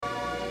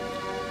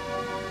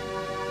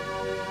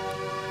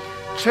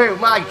2,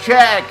 mic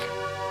check.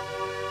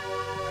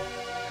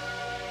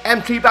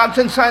 MC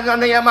Bouncin sign on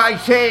the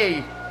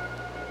MIT.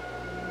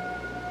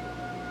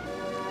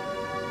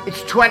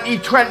 It's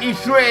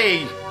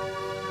 2023.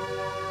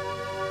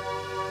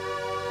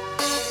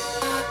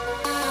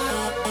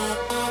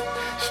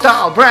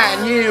 Style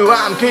brand new,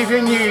 I'm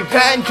giving you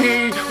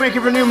plenty, we're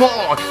giving you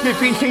more. You've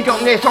been seen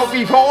on this all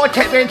before,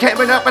 tapping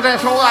up, but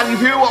that's all I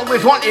do,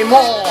 always wanting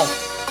more.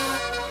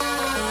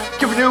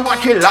 Giving you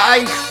what you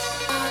like,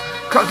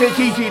 cause it's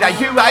easy like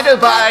you ride a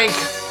bike.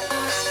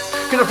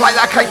 Gonna fly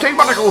like I say,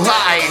 wanna go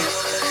high.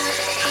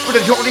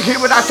 With a jolly here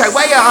when I say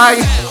way high.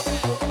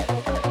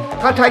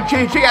 I take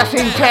GCS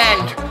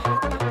intent,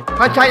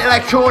 I take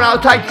electron, I'll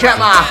take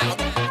Gemma.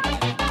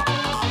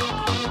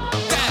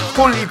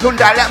 Fully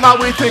plunder, let my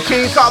with the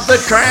kings of the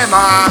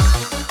tremor.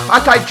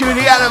 I take to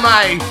the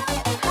enemy.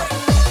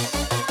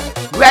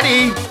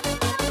 Ready?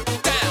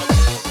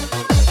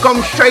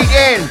 Come straight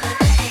in.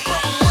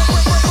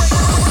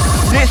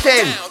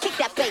 Listen.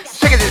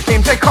 Sick of this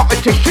team, say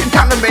competition.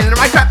 Time to minute,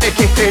 my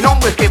repetition.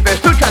 Always give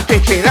us to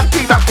transition.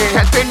 Empty vaccine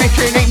has been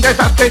missing. There's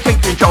after take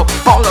control.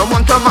 All I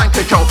want to mind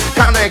control.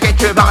 Time to get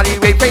your body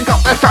raping.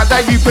 Got the sound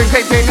that you bring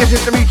taping. This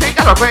is the music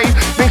that I crave.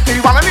 Makes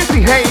me wanna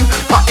misbehave.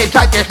 Hot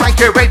inside this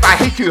microwave. I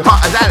hate you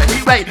hotter than a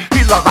heat wave.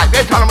 You love like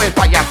this, time with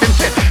fire.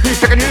 You're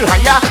taking you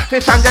higher.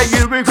 This sound that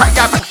you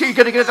require. Backseat,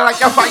 gonna get it like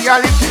a fire.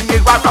 Lifting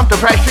you out from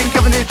depression.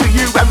 Giving it to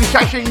you every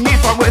session. Need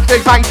one with the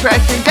vice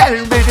pressing.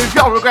 Getting rid of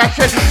your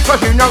regression.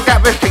 Cause you know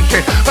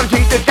devastation. Gonna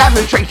see the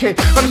demonstration.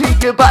 Gonna see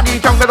your body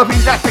jump. Gonna be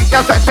that thing.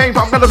 That's that same.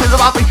 I'm gonna be the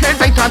vibration.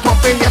 Bass time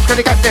topping. Yes,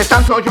 gonna get this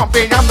dance for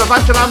jumping. I'm the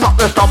bunch and I'm not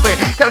the stopping.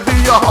 Gonna do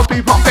your hobby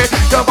popping.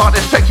 Your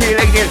body's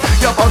circulating.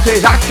 Your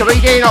body's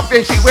activating.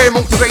 Obviously we're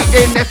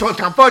motivating. This one's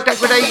time for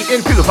degradation.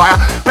 Purifier.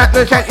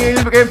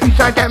 Representing living peace.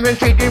 I'm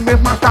demonstrating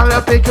with my style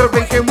of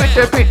decoration. With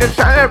the beat and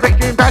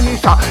celebrating. Brand new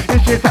style.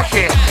 It's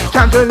infectious.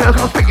 Sounds a little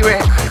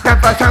conspicuous.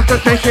 Never sounds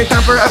sensation.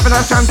 Time for ever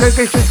that sounds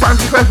sensation.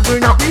 Sounds incredible.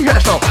 Not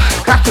rehearsal.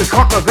 That's the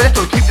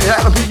controversial. Keep the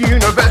hell of the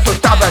universal.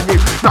 Style that new.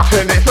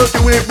 Nothing is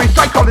doing it with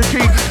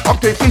psychology.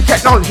 Optics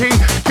technology.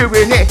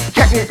 Doing it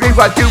technically.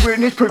 We're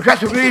doing this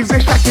progressively.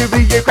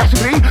 Respectively.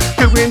 Aggressively.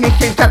 Doing this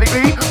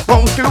synthetically.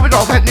 Won't do it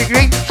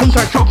authentically.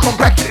 Sometimes show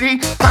complexity.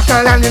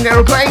 Faster than an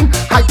aeroplane.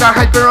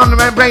 Hyper on the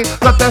membrane.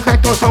 Love the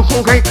effect on so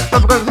cocaine.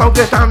 Love the control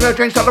this down the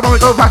drain. So I wanna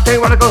go fast, they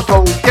wanna go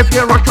slow. If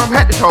you rush from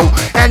head to toe,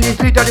 and you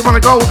speed that you wanna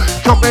go,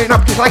 jumping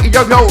up just like a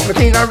yo-yo.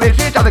 Machina is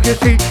your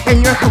delicacy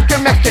in your house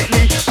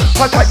domestically.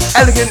 Hot type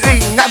elegantly,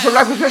 natural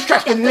life is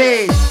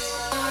distressingly.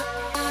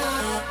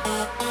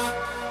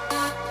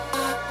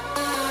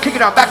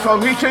 Kicking on back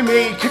from you to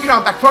me, kicking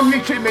on back from you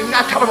to me.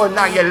 Now tell them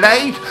now you're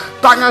late.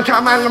 Back on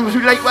time and I'm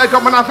too late. Wake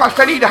up when I fast,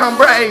 I need a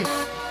handbrake.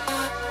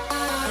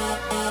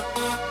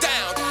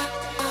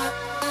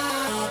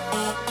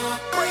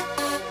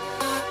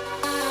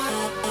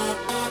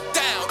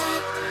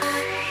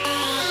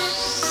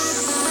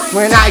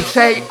 When I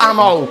say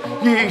ammo,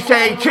 you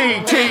say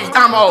TT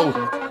ammo,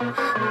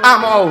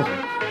 ammo.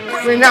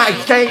 When I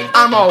say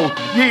ammo,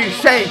 you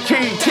say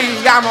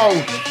TT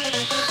ammo,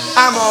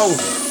 ammo.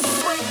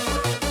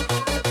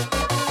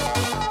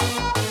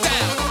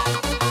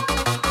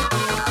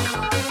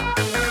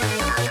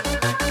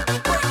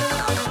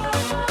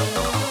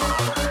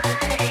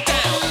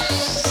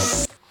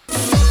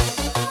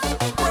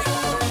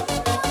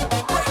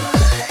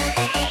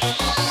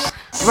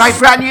 Right,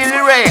 brand new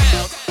lyric.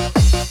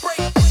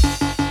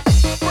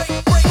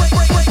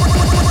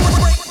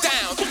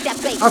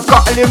 I've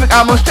got a lyric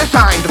I must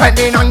assign,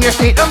 depending on your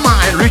state of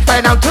mind. Reach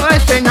right out to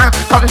listen now,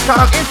 got a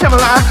style is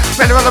similar.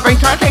 Better on the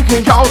bass, I take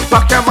control.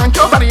 Rock your mind,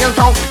 your body and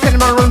soul. Hit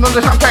them around on the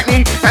sound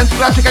technique. And so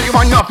glad to get you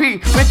on your feet.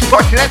 With the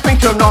question, let's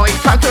make some noise.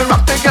 Time to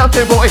rock the girl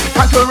to boy.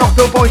 Time to rock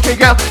the boy to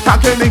girl. Time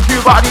to make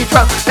your body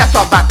twirl. Let's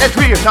all back, let's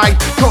reunite.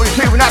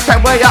 22 and that's the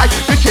way I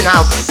listen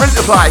now. Bring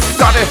the vibe,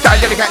 got a style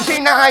that I can't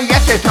see now.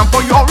 Yes, it's time for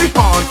your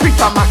response. Beat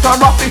on master,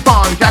 rock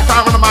response. That's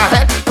time on my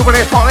head. So when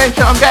it's falling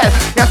till I'm dead.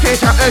 Yes,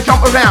 it's time to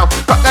jump around.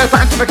 Got the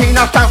fans to make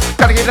enough sound.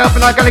 Gotta get up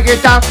and I gotta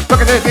get down.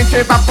 Look at the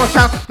vintage back for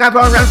sound.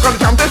 Never else gonna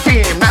jump the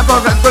steam. Never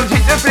else gonna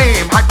hit the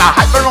flame.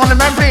 Hyper on the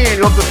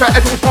membrane. Love the sweat,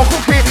 it's all smoke,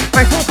 okay.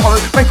 Make full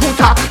colors, make full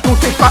top. Don't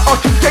take flat or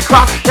too take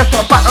crap. Yes,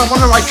 I'm back, I'm on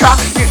the right track.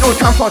 Get no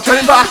time for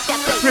turning back.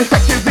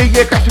 Respectively,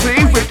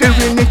 aggressively, we're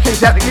doing it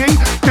synthetically.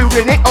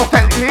 Doing it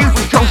authentically.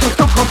 We show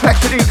some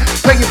complexity.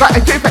 Playing back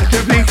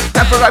defensively.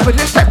 Never ever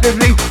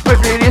deceptively.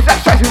 But really it's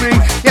accessory.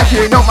 Yes,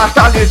 you know my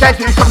style is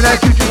deadly. Coming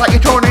at you just like a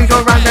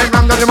tornado. Round and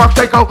round on the mark,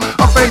 they go.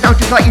 Up and down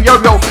just like a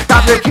yo-yo.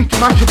 Diabetes to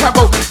master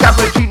tempo.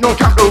 Diabetes, no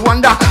time to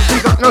wonder.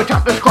 We got no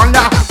time to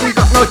squander. We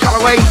got no time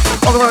to waste.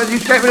 All the ones you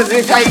save in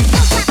this age.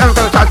 Never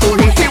gonna sound too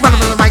easy. When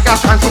I'm in the mic, I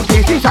sound too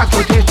tasty. Sound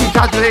too tasty,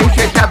 sound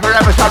delicious. Never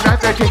ever sound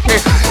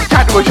repetitive.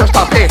 Time to just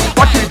stop here.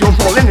 What you doing,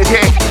 fall in the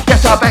ditch?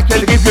 Yes, I'm back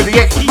to give you the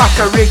itch.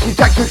 Masquerading,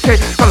 Texas shit.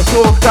 On the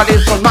floor, that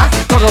is on my.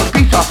 Got those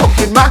beats, I'm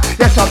fucking mad.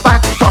 Yes, I'm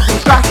back, talking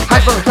slack.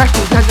 Hyper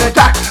effective, and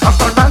attack. I'm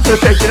starting man to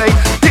circulate.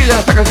 See the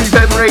seconds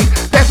reverberate.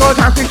 There's no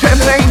time to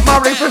terminate. My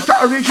race will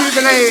start to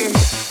rejuvenate.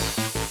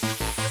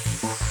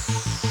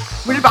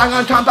 When you bang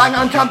on time, bang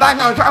on time, bang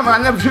on time,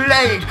 and never too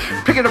late.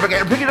 Pick it up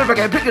again, pick it up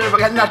again, pick it up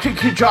again. Now take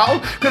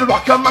control. Gonna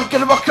rock your mind,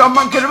 gonna rock your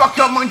mind, gonna rock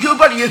your mind, your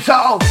body and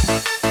soul.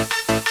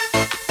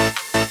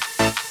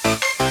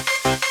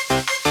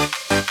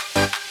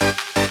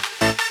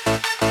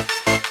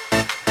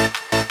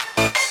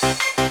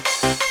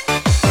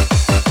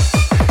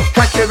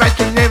 Touch your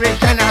writing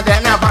lyrics and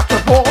then I've had to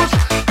pause.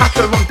 Had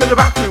to run to the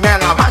bathroom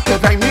and I've had to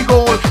pay me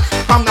goals.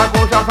 From that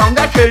goals, I found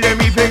that chilling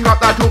me, bring up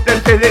that hoop,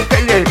 then fill it.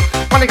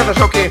 When I got a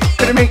soak it,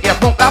 gonna make you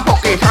smoke that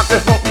pocket. Have to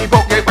smoke me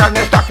pocket when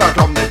they stuck out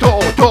on the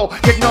door.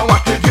 Didn't know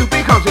what to do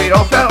because it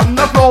all fell on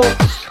the floor.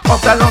 All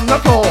fell on the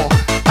floor.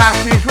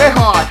 Passes way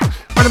hard.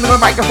 When I'm in the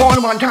microphone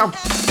one time.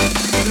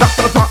 Look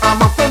to the front, I'm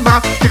off the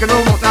mouth. Chicken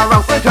no more now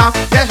out the top.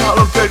 Yes, I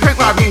love to drink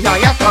my visa.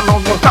 Yes, I love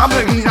to stop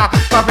the visa.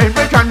 My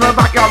favorite time, my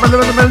backyard,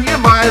 running a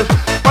million miles.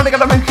 When they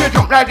gonna make you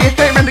jump like this,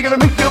 when they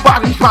gonna make your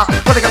body smile.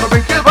 When they gonna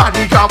make your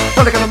body jump.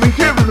 When they gonna make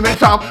you rhythm and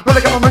sound. When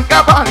they gonna make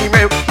your body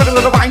move. When they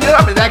gonna wind it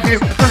up in that game.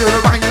 When they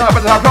gonna wind it up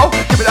in that roll.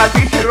 Give me that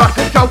beat to rock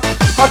and show.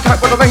 Hot type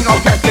with the rain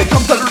objective.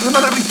 Jump to the rhythm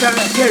and the beat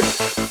selective.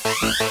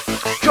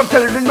 Jump to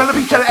the rhythm and the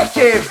beat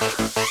selective.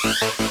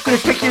 Gonna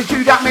stick you to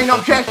that main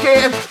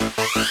objective.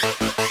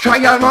 Try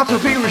out not to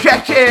be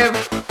rejective.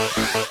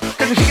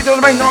 Gonna stick it to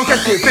the main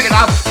objective. Pick it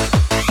up.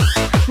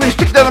 Gonna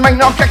stick to the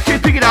main objective.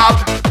 Pick it up.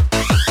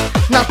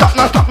 Now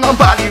stop,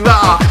 nobody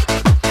rock.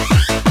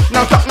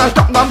 Now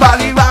stop,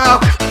 nobody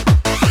rock.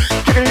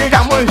 Taking it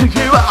down, wanna take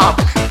you up.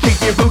 Take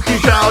your bookie,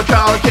 chow,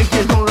 take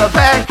your full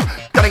effect.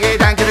 Gotta get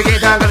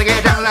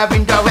down,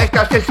 laughing direct.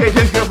 Just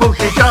take your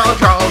bookie, chow,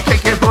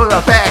 take your full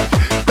effect.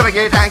 Gotta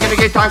get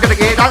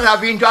down,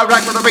 laughing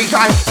direct with the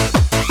baseline.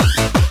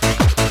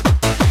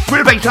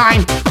 With the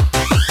baseline.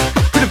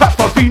 With the back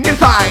for feeling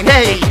fine,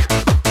 hey.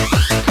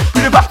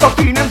 With the back for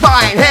feeling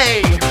fine,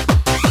 hey.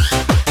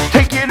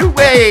 Take it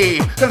away.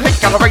 Gonna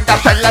take all the right now,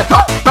 let's go.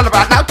 Run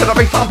about now to the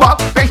baseline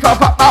pop,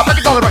 now, let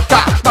it go the rest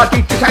of. My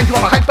DJ saying you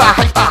wanna hyper,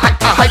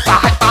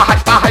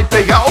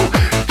 yo.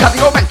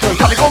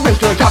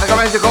 Tell the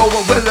mental, go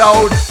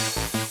overload.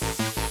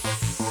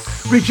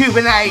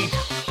 Rejuvenate.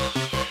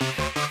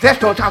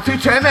 There's no time to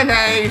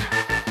terminate.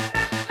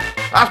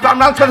 I've gone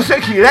round to the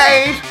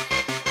circulate.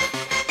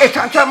 It's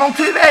time to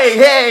motivate,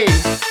 hey.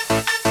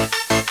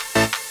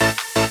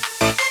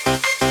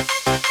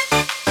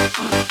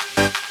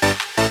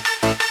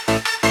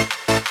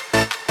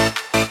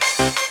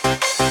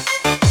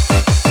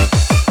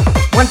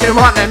 Went to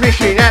run a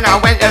mission and I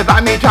went to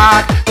buy me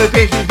tag. The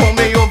business pulled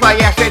me over,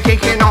 yes, they're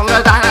taking all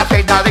of that. I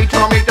said, now they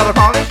told me to the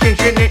police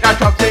station, it I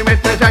dropped in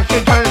with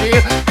possession, turn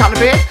the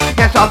cannabis.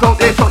 Yes, I thought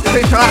they took the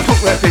fish, and I took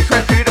the fish,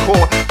 went through the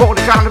court, bought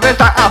the cannabis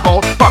that I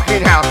bought.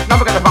 Fucking hell,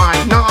 never gonna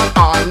find none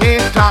on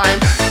this time.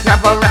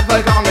 Never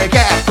ever gonna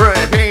get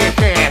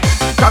prohibition.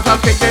 Cause I'm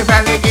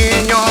schizophrenic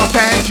in your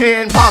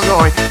pension,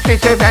 paranoid.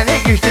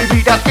 Schizophrenic used to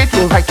be that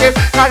schizoaffective.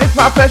 Now it's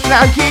my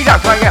personality,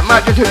 that's why I get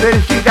my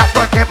disability, that's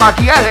why I get my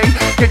DLA.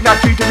 Did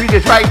not treat to be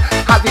this way.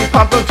 Had these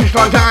problems too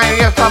strong time.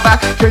 Yes, I'm back.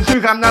 Since you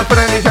come down for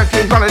any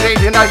sections, one of these,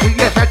 and I see,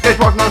 yes, this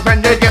was not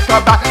offended. Yes,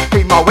 I'm back.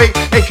 Keep my weight,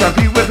 it should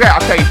be with real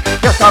taste.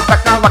 Yes, I'm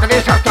back now, look at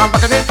this, I'm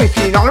back at this,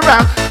 15 all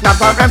around. Now,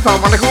 my grandpa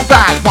wanna go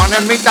back,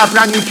 wanna make that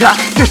brand new track.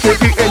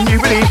 Distribute a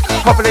new release,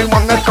 probably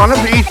one that's gonna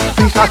be.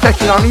 These are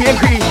section on the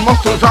increase,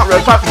 muscles are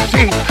about to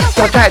see.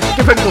 So dead,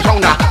 different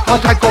persona,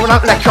 hard type going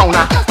out like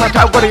Shona. Hard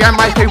type with the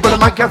MIC, with a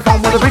microphone,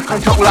 with a beat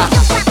controller.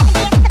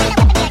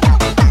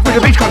 With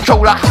a beat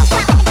controller.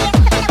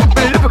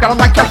 Got a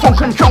microphone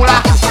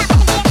controller.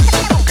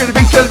 Gonna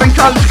be to the beat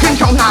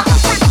controller.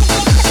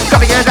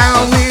 Gotta get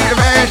down with the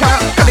bass.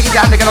 Gotta get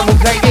down, they gotta move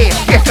like this.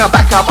 Yes, now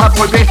back up, my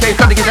boy bass.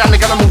 Gotta get down, they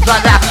gotta move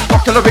like that.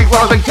 Walk to the beat,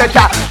 while the beat says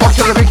that. Walk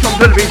to the beat, come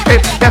to the beat, skip.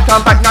 Yes,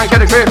 I'm back now,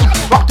 get a grip.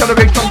 Walk to the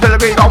beat, come to the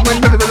beat. I'm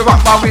in the middle of the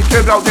rock, while we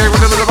strip out there.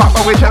 With a little rock,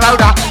 while we chill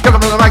out. Get up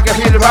on the mic, get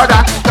feel the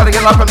powder. Gotta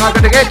get up and I'm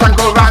gonna get down,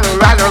 go round and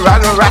round and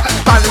round and round.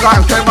 Find the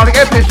round, turn, wanna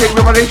get busy.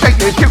 Everybody shake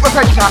this, super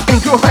pressure.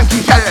 Into a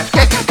fancy challenge.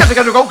 Gotta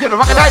go, get a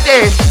rocket like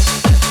this.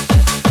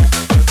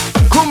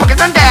 Cool, look at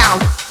them down.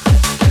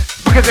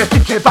 Look at this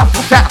DJ bubble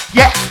sound,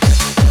 yes.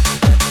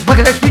 Look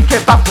at this DJ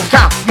bubble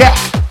sound, yes.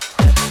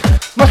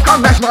 Must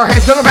confess my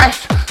hands to the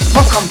mess.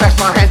 Must confess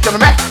my hands to the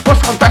mess.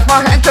 Must confess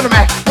my hands to the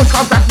mess. Must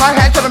confess my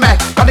hands to the mess.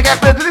 Gotta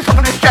get rid of this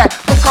on this jet.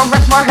 Must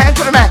confess my hands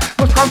to the mess.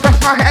 Must confess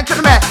my hands to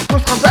the mess.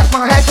 Must confess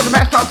my hands to the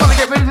mess. I'm gonna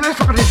get rid of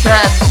this on this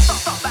jet.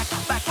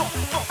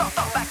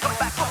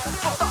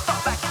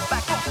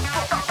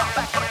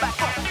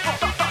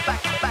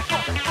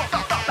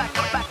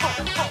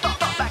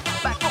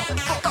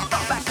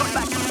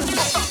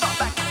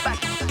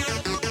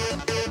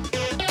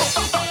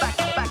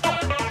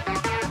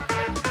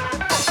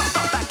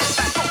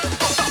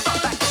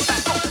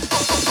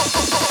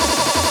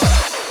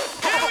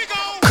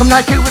 Come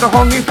like you with a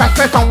whole new fast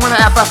don't wanna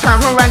have a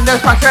sound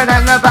horrendous. Faster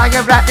than the bag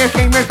of rat, this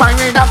game is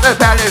finding up the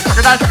belly. Suck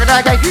it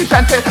get you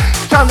senses.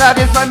 Some that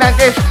is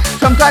momentous.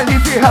 Sometimes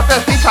if you have the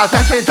speech, I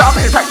sense of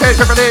it, practice,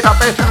 everything up,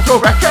 it sounds so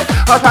wretched.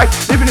 I like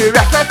living in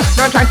restless,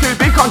 no time to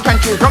be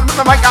contentious. Come to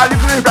the mic, I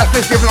live in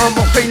restless, giving on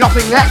won't say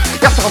nothing less.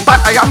 Yes, I'm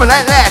back, I am an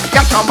endless.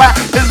 Yes, I'm back,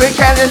 little bit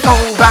careless,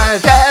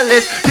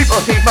 overzealous.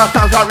 People think my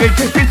sounds are rich,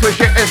 people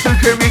shit, it's too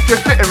to me,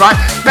 just sitting right.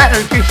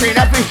 Better kissing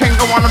every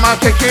single one of my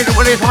tickets,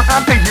 what is what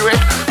I'm furious.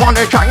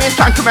 Wanna try and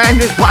stand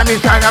command, this why me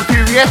sound I'm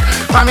furious.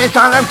 Why me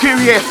sound I'm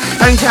curious.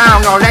 And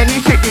town or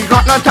any city,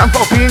 got no time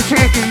for being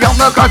city. On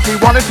the country,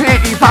 wanna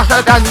pity,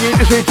 faster than the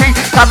intercity.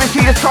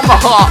 Gravity is from the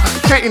heart,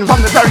 sitting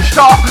from the very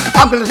start.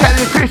 I'm gonna tell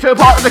you piece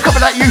apart of the cover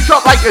that you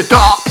shot like a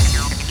dart.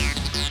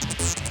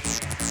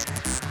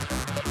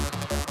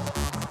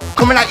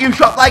 Coming at you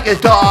shot like a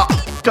dart,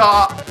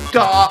 dart,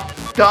 dart,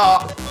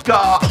 dart,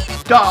 dart,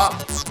 dart.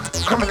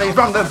 Coming at you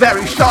from the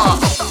very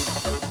start.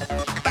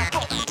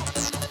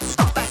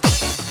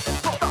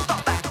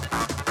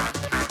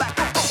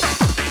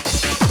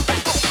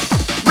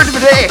 Ready for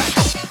this?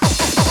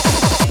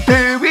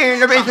 Doing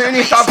the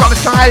business, I've got a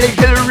style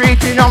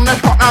exhilarating on the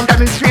spot, I'm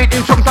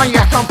demonstrating something,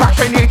 yes, I'm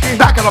fascinating,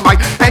 back on the mic,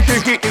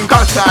 executing,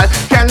 got a style,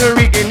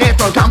 generating it,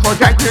 for example,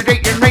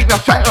 degrading, make the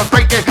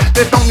celebrating,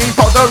 there's no need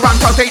for the run,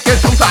 I'll take this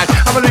sometimes,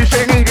 I'm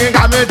hallucinating,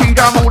 I'm a deed,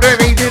 I'm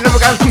motivating,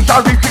 never gonna teach,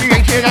 I'm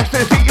recreating,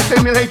 ecstasy,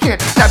 stimulating,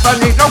 never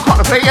need no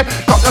contemplating,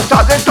 got the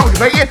style, there's no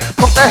debating,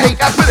 put the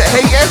hate, that's for the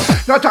haters,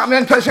 no time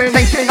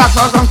impersonating, that's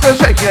what I'm for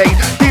circulate,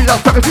 these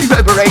are supposed to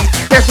reverberate,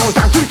 there's no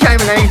time to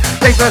terminate,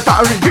 they first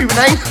start to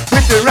rejuvenate,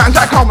 with the rounds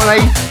I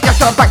culminate,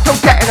 yes I'm back to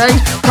getting aid,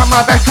 try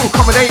my best to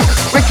accommodate,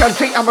 which I'm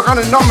think I'm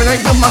gonna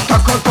nominate, the master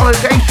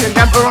consolidation,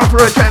 never on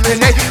for a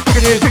terminate,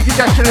 taking it to your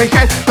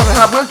destination, gonna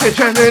have work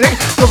determinate,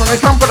 going to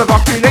come for the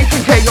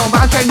population, KO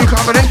man, send you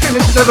combination,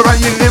 this is the right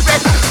you live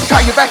it,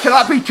 try your best and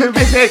I'll be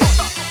terrific.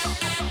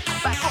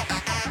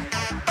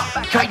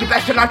 Try your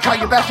best and I'll try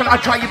your best and I'll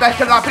try your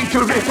best and I'll be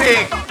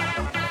terrific.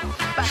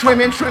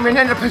 Swimming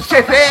in the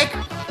Pacific.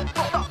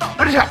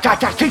 What is that?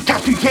 That's to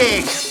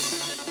kick.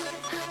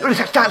 What is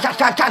that?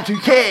 That's to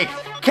kick.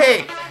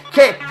 Kick.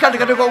 Gotta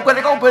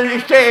go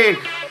ballistic.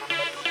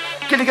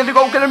 Gotta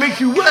go, gonna make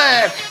you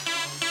work.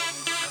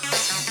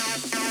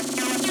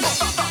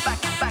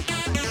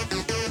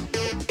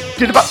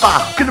 Get a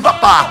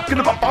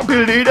bop,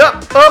 build it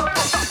up.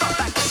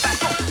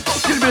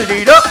 Build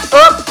it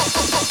up.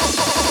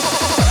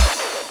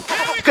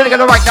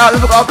 Gonna right now,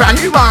 look at a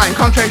brand new rhyme.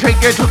 Concentrate,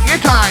 took your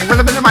time.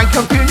 When I'm in the mic,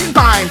 I'm feeling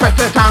fine. Press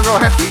the sound,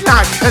 real hefty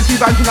line. And see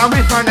bouncing on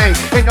with my name.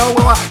 Ain't no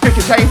more, just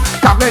the same.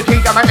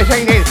 Tableting, I'm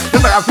entertaining.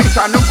 Number of feet,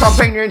 I'm no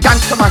complaining.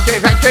 Dance to my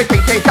save,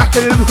 exciting. That's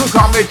the lyrical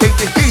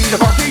commentating. See the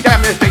bossy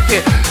demonstrating.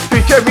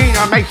 Picture me,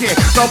 I make it.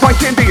 No point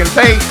in being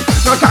fake.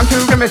 No time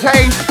to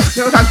imitate.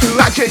 No time to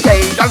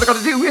agitate. All I gotta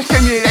do is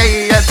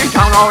stimulate. Every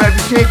town or every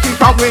city.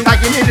 Following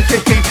like in the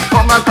city.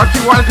 Oh my God,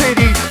 you want a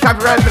pity.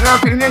 Time for rest, and I'm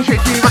feeling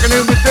shitty. Rockin'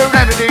 in with the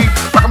remedy.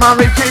 My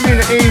rave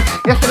community,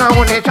 yes and I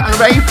want it to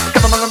rave.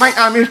 Got them on the mic,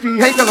 I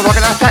misbehave. Gonna rock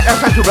and I set a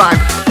central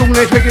rhyme. Don't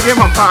let take it in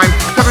one time.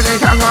 7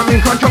 days I'm in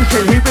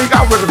conjunction. He big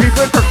out with the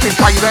people touching.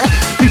 Try your best.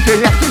 He's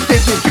the left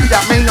distance to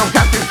that main no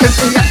captain.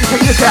 Simply have to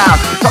take the town.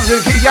 From the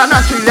G, I'm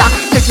not too loud.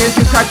 Taking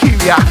to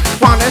criteria.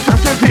 One is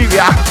some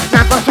superior.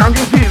 Never sound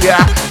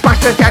inferior.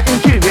 Faster get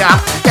interior.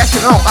 Yes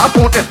and all, I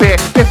want the bit.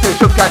 This is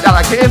look at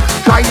that I give.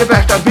 Try your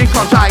best to be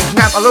concise.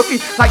 Never looking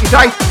like you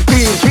die.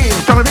 Being seen,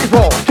 gonna be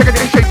raw. Taking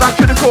it straight back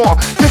to the core.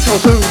 This will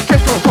soon.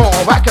 Just don't fall,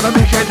 back to the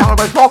mission,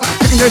 tolerable fall.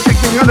 Taking the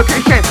chicken on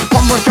location.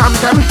 One more time,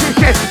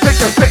 demonstration. Take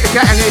the split and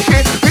get an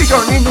issue. We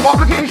don't need no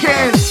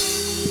obligation.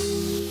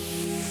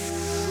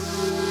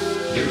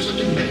 There's a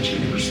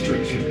dimension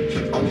restriction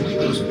that only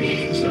those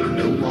beings that are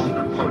no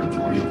longer part of the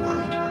real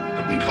world,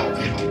 that we call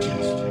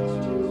entities,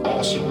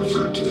 also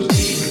referred to as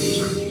demons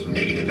or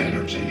negative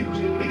energy,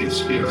 negative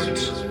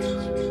spirits,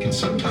 can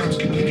sometimes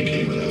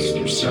communicate with us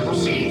through several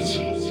means,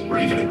 or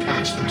even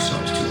attach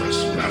themselves to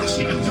us without us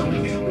even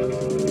knowing it.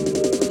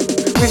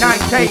 When I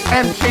say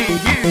MC,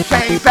 you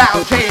say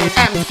bouncin'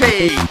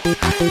 MC.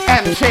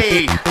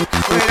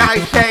 When I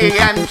say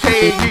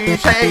MC, you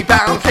say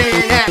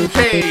bouncin'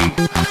 MC.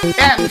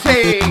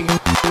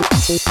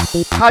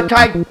 I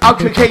type out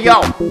to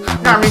KO.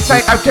 Now we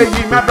say out to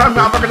you, my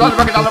brother, rock it on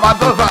my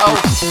buzo.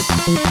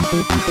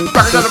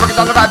 Rock it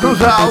on my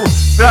buzo.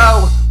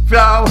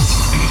 Flow.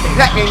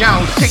 Let me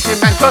know, kicking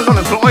mental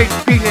unemployed.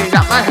 Feeling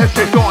that my head's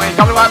destroyed.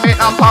 Gotta admit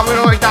I'm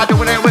paranoid, not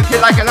doing it with you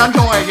like an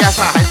android. Yes,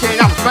 I hate it,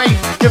 I'm straight.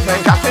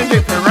 Different cats in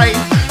different race.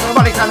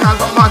 Nobody can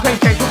handle my face,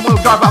 change the move,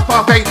 drive up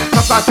our face.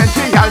 That's my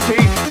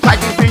sensuality,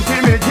 like increased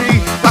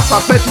immunity. That's my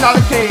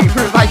personality,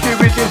 prove I do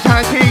with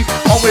insanity.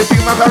 Always do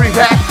my very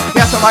best.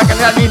 Yes, I'm like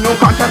I need no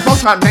content,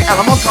 most time the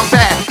elements come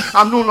back.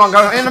 I'm no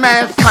longer in a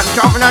mess, can't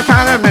jump and I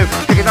can't move.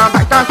 Take it on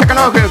back down, taking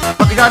no groove.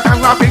 But the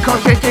time I'll be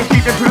consistent,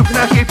 keep improving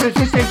and keep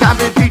persistent. I'm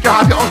the teacher,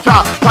 have your own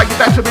style. Try your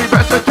best to be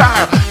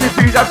versatile. Give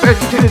you that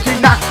versatility,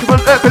 natural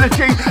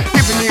ability.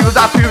 Giving you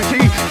that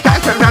purity, can't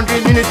turn around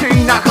in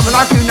unity. Not coming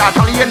like you, not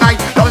telling you night.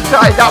 Don't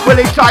side, that will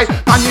excite.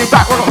 On your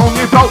back with a whole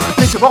new flow.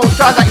 Think of all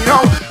style that you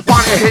know.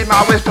 Wanna hear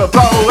my whistle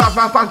blow as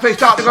my fun face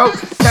start to go.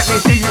 Let me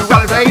see you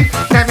elevate,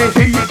 let me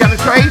see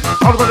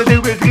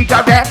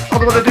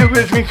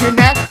the drinking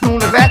that, on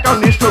the vet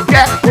on this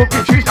subject.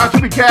 Walking trees not to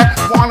be kept.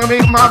 Wanna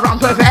make my run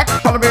perfect.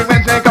 Gotta be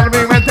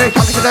Wednesday,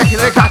 something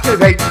to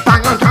activate.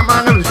 Bang on time,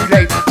 I never too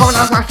late. Coming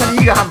out fast, I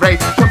need a handbrake.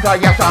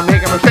 Sometimes, yes, I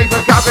make a mistake,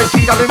 but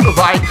guaranteed I'll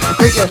improvise.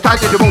 Take your style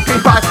to the monkey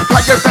fight.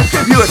 Try your best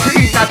to view a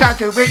team. Now down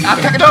to it, I'll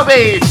take it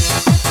over.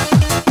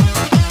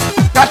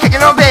 Now take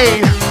it over.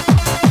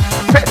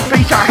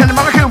 Beat our hand, I'm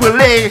on a cool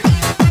lay.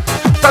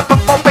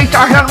 Beat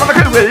our hand, I'm on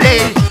a cool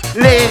lay.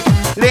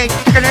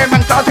 Taking it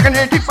mental, taking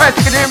it deep,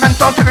 taking it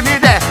mental, taking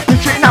it there.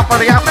 Shooting out for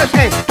the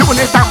atmosphere, doing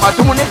it down,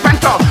 doing it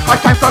mental. High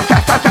time for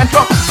test,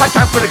 central. High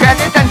time for the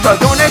getting dental,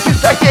 doing it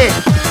just like this.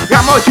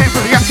 I'm more cheap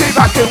for the empty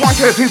back to 1,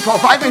 2, 3, 4,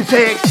 5, and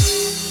 6.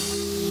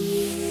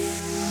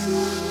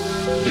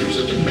 There's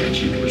a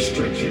dimension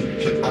restriction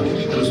that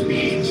only those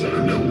beings that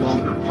are no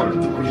longer part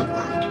of the real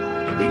world,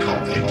 that we call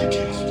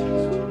entities,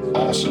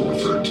 also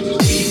referred to as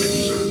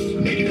demons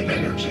or negative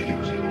energy,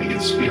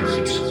 negative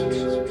spirits,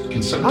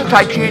 can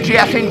sometimes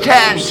GGS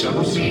intense.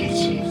 several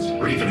beings,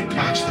 or even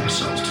attach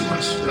themselves to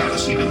us without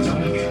us even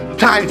knowing it.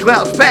 Times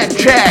well spent,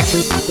 check.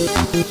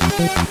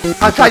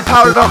 I'll take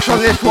paradox on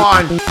this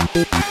one.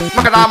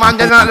 Look at our man,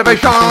 then out the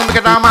base on. Look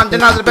at our man,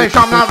 then out the base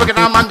on. Now look at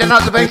our man, then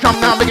out the base on.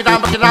 Now look at our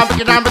man,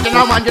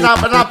 then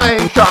out the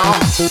base on.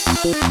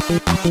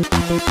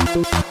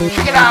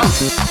 Check it out.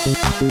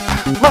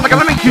 Well, I'm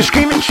gonna make you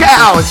scream and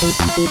shout.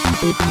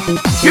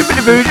 You bit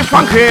of boo, just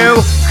one crew.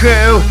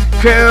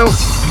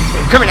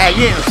 Coming at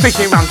you,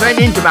 speaking round straight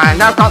into man.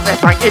 I've got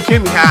this right, it's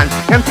in my hand.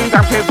 MC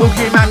back to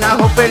boogie man, I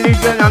hope you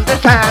can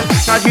understand.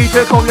 Now you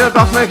to call your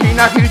boss machine,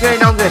 now you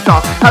don't know this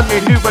song. Have me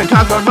do when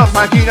time for rock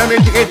machine, I'm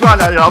music is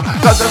what I love.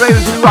 Got the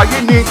ravens who are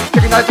unique,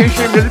 checking out this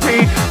shit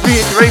millipede.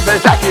 Reiterate the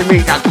that you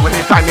mean, that's when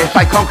it's time, it's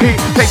like concrete.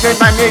 Take it,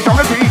 man, it's on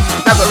the beat.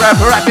 Never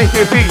ever at this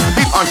your feet.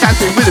 Keep on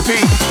dancing with the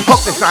beat.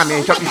 Hope this rhyme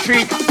is up your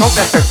street. Hope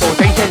that's the 4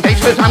 days, 10 days,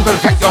 cause I'm gonna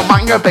take your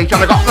mind, your base.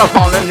 And I got no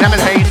fallen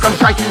lemonade. Gonna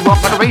strike you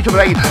up like a razor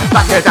blade.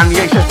 Blacker than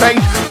the ace of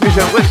spades.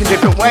 Music works in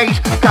different ways.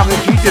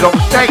 Traveling cheated on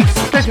stage.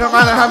 Doesn't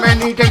matter how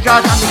many days I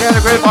have to get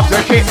a grip off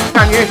the shit.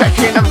 And here's that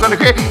shit, I'm gonna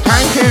quit.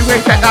 Time to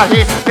reset that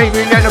here.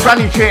 Maybe let a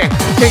brand new chick.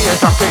 Sing it,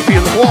 something,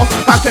 feel the war.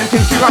 I'm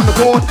sensing you on the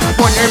court.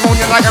 One day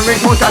morning like a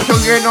rainforest, I show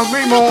you no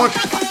remorse.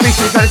 This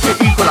is better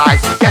to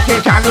equalize. Yes,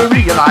 it's time to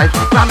realize.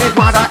 Plan is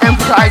what I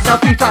emphasize. Now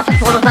please start to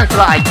sort of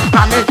centralize.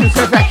 Plan is to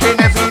perfection.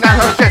 Every night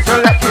I set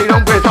selection.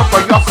 On with up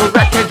for your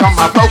corrections. On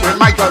my program,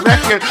 my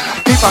direction.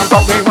 Keep on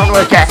going on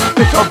with that.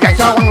 This subject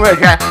I want with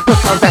that. Put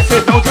some best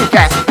is no to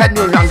that. Head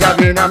new young girl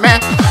in a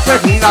mess.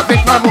 Certainly I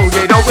think my mood.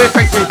 It always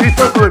makes me feel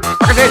so good.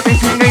 I can listen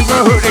to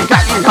neighborhood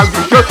exactly how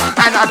you should.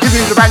 And I give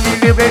you the brand new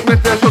living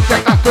with the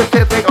subject that's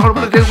specific. All I'm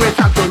gonna do is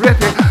sound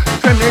terrific.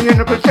 Swimming in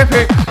the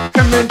Pacific.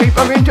 Swimming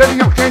deeper into the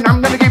ocean. I'm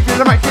gonna give you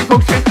the mighty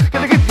potion.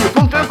 Gonna give you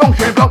function.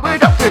 Blow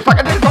it up just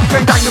like a little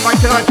function.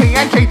 Dynamite and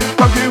TNT.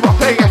 From you off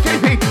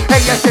ASAP.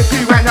 ASAP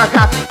when I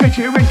can. Pitch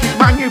you into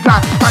my new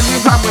plan. My new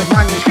plan with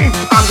my new scheme.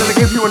 I'm gonna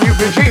give you a new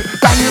regime.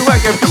 Brand new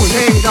way of doing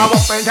things. I'm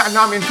up and down.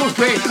 I'm in full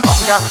swing. Up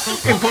and down.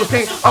 In full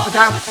swing. Up and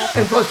down.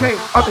 In full swing.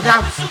 Up and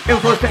down. In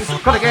full swing.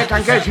 Gotta get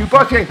and get you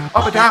buzzing.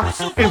 Up and down.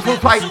 In full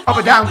flight. Up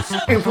and down.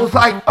 In full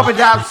flight. Up and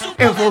down.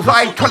 In full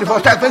flight.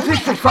 24/7.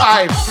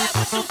 365.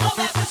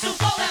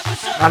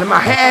 Out of my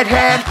head.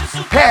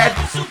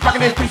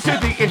 Rocking this beat to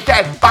beat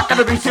instead. Back on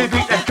the beat to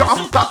beat. Let's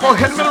jump. Bop or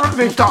hit him in a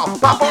rhythm stop.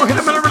 Bop or hit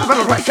him in a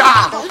rhythm pressure.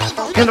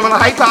 Hit him on a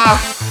hyper.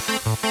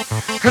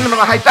 Hit him on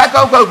a hyper.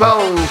 Go.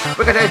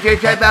 We're gonna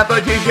DJ that,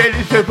 but DJ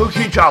is the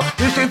bookie child.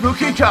 This is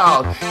bookie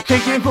child.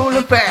 Taking full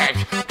effect.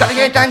 Gotta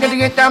get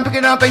down, pick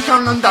it up, bass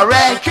on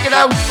direct. Check it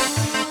out.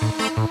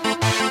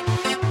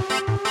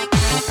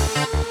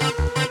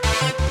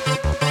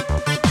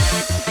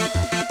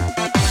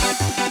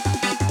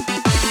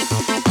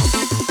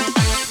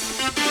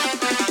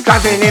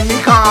 Driving in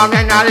me car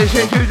and I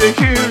listen to the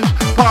tunes.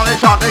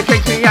 Polish on the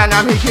chasing and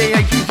I'm hitching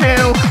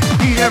 82.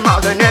 Either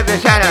mother never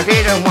said I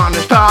didn't want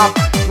to stop.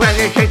 When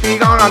they chase me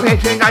on, I'm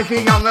hitching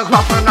 90 on the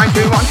clock from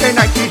 91 to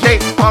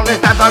 96. Polish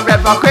never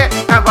ever quit,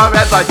 never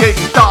ever did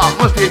he stop.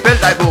 Must be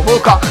built like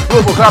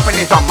Robocop and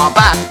it's on my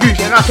back. You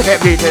should not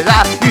get rid of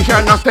that, you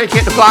should not take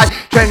it to fly.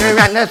 Turn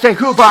around and say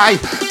goodbye.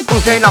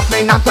 Don't say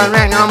nothing,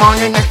 and I'm on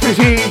the next to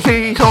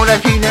see. So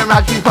let's see them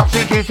as you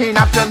possibly kissing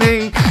after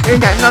me.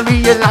 And then I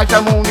realize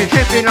I'm only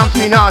tripping off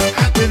me nuts.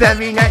 The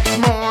very next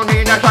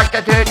morning I tried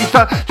the dirty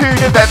stuff. To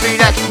the very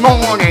next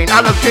morning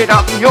I looked it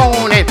up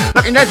yawning.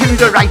 Looking to do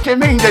the right to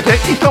me. The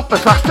dirty stuff as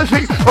fast as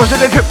me. Or to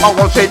the trip I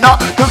won't say not.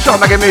 Looks on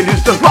like a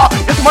lose the plot.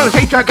 Just wanna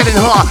say try getting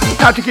hard.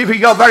 Time to give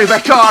you your very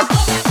best shot.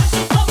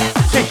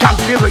 It's time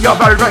to give it your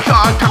very best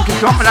shot. Time to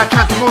jump and I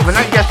time to move and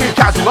yes it's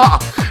time to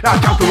walk. Now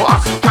time to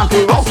walk, time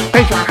to roll.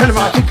 Baseline hit him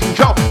on the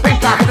control.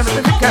 Baseline hit him on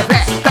the sick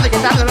back. Gotta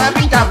get down to the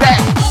beat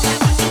direct.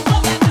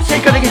 Say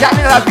gotta get down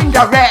to the beat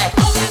direct.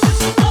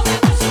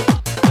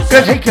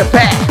 Gonna take it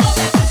back.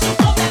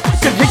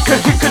 Gonna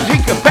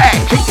take it back.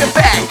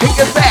 Take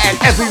it back.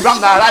 Every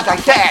run now as I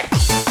said.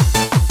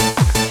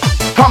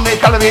 Tommy's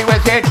gonna be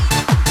with it.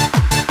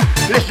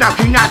 Listen up,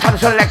 you now time to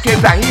select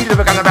it back. He's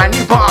living on a brand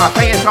new bar.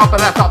 Saying something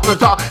that's off the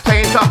top.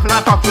 Saying something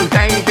that's off the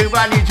day. Do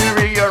I need to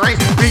rearrange?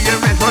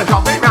 Rearrange for the top.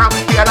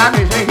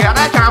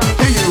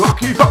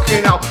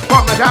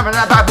 Jamming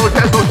that bad boy,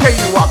 will cheer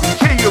you up,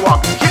 cheer you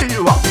up, cheer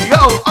you up.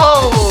 Yo,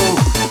 oh!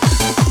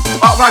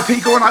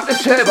 RIP going up the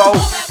turbo.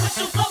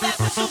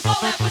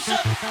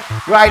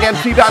 Right,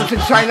 MC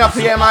Bouncin sign up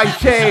the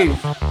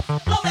MIT.